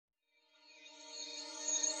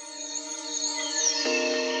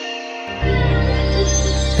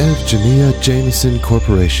Evgenia Jameson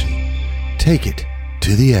Corporation. Take it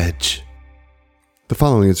to the edge. The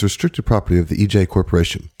following is restricted property of the EJ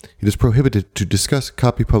Corporation. It is prohibited to discuss,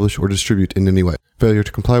 copy, publish, or distribute in any way. Failure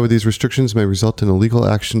to comply with these restrictions may result in a legal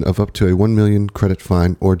action of up to a 1 million credit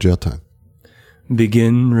fine or jail time.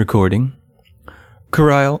 Begin recording.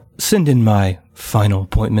 Kariel, send in my final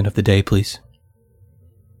appointment of the day, please.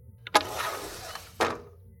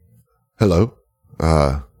 Hello.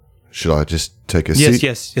 Should I just take a seat?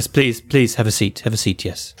 Yes, please, have a seat,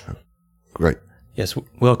 yes. Great. Yes,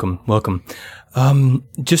 welcome.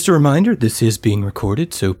 Just a reminder, this is being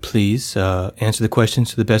recorded, so please answer the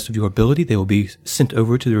questions to the best of your ability. They will be sent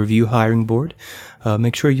over to the review hiring board.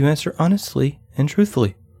 Make sure you answer honestly and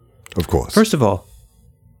truthfully. Of course. First of all,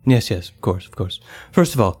 yes, of course.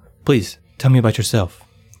 First of all, please, tell me about yourself.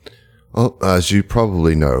 Well, as you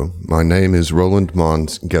probably know, my name is Roland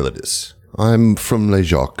Mons Gelidus. I'm from Les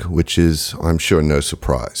Jacques, which is, I'm sure, no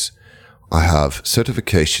surprise. I have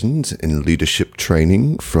certifications in leadership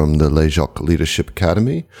training from the Les Jacques Leadership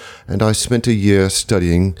Academy, and I spent a year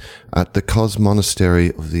studying at the Cos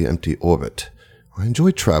Monastery of the Empty Orbit. I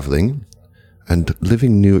enjoy traveling and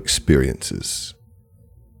living new experiences.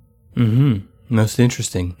 Most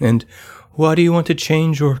interesting. And why do you want to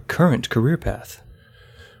change your current career path?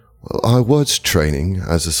 Well, I was training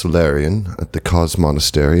as a Solarian at the Cos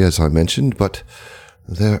Monastery, as I mentioned, but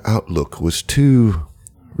their outlook was too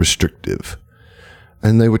restrictive,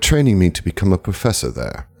 and they were training me to become a professor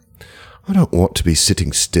there. I don't want to be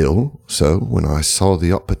sitting still, so when I saw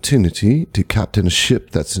the opportunity to captain a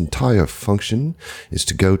ship that's entire function is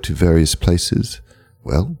to go to various places,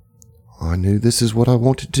 well, I knew this is what I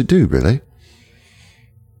wanted to do, really.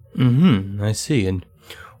 I see. And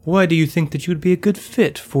why do you think that you would be a good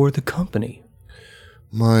fit for the company?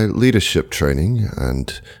 My leadership training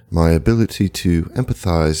and my ability to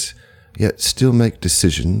empathize, yet still make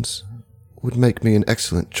decisions, would make me an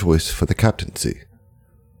excellent choice for the captaincy.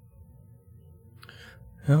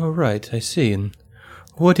 All right, I see. And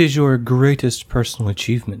what is your greatest personal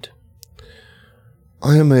achievement?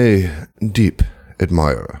 I am a deep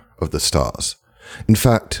admirer of the stars. In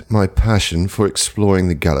fact, my passion for exploring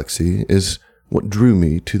the galaxy is what drew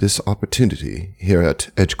me to this opportunity here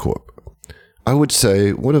at Corp. I would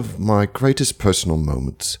say one of my greatest personal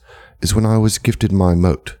moments is when I was gifted my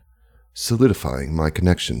mote, solidifying my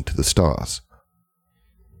connection to the stars.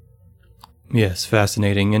 Yes,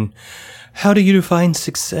 fascinating. And how do you define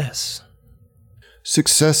success?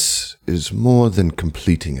 Success is more than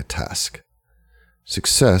completing a task.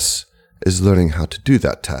 Success is learning how to do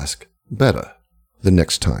that task better the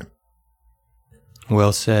next time.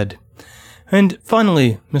 Well said. And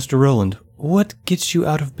finally, Mr. Roland, what gets you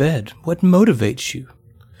out of bed? What motivates you?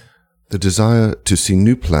 The desire to see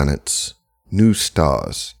new planets, new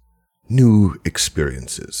stars, new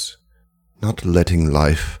experiences, not letting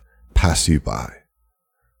life pass you by.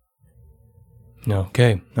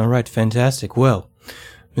 Okay, all right, fantastic. Well,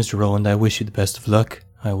 Mr. Roland, I wish you the best of luck.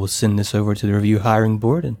 I will send this over to the review hiring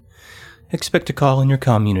board and expect a call on your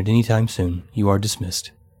comm unit anytime soon. You are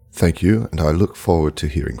dismissed. Thank you, and I look forward to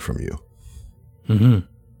hearing from you.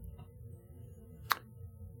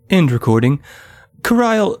 End recording.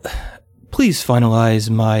 Kariel, please finalize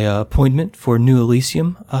my appointment for New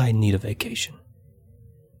Elysium. I need a vacation.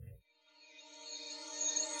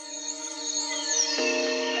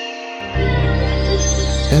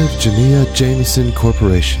 Evgenia Jameson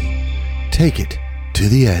Corporation. Take it to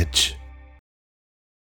the edge.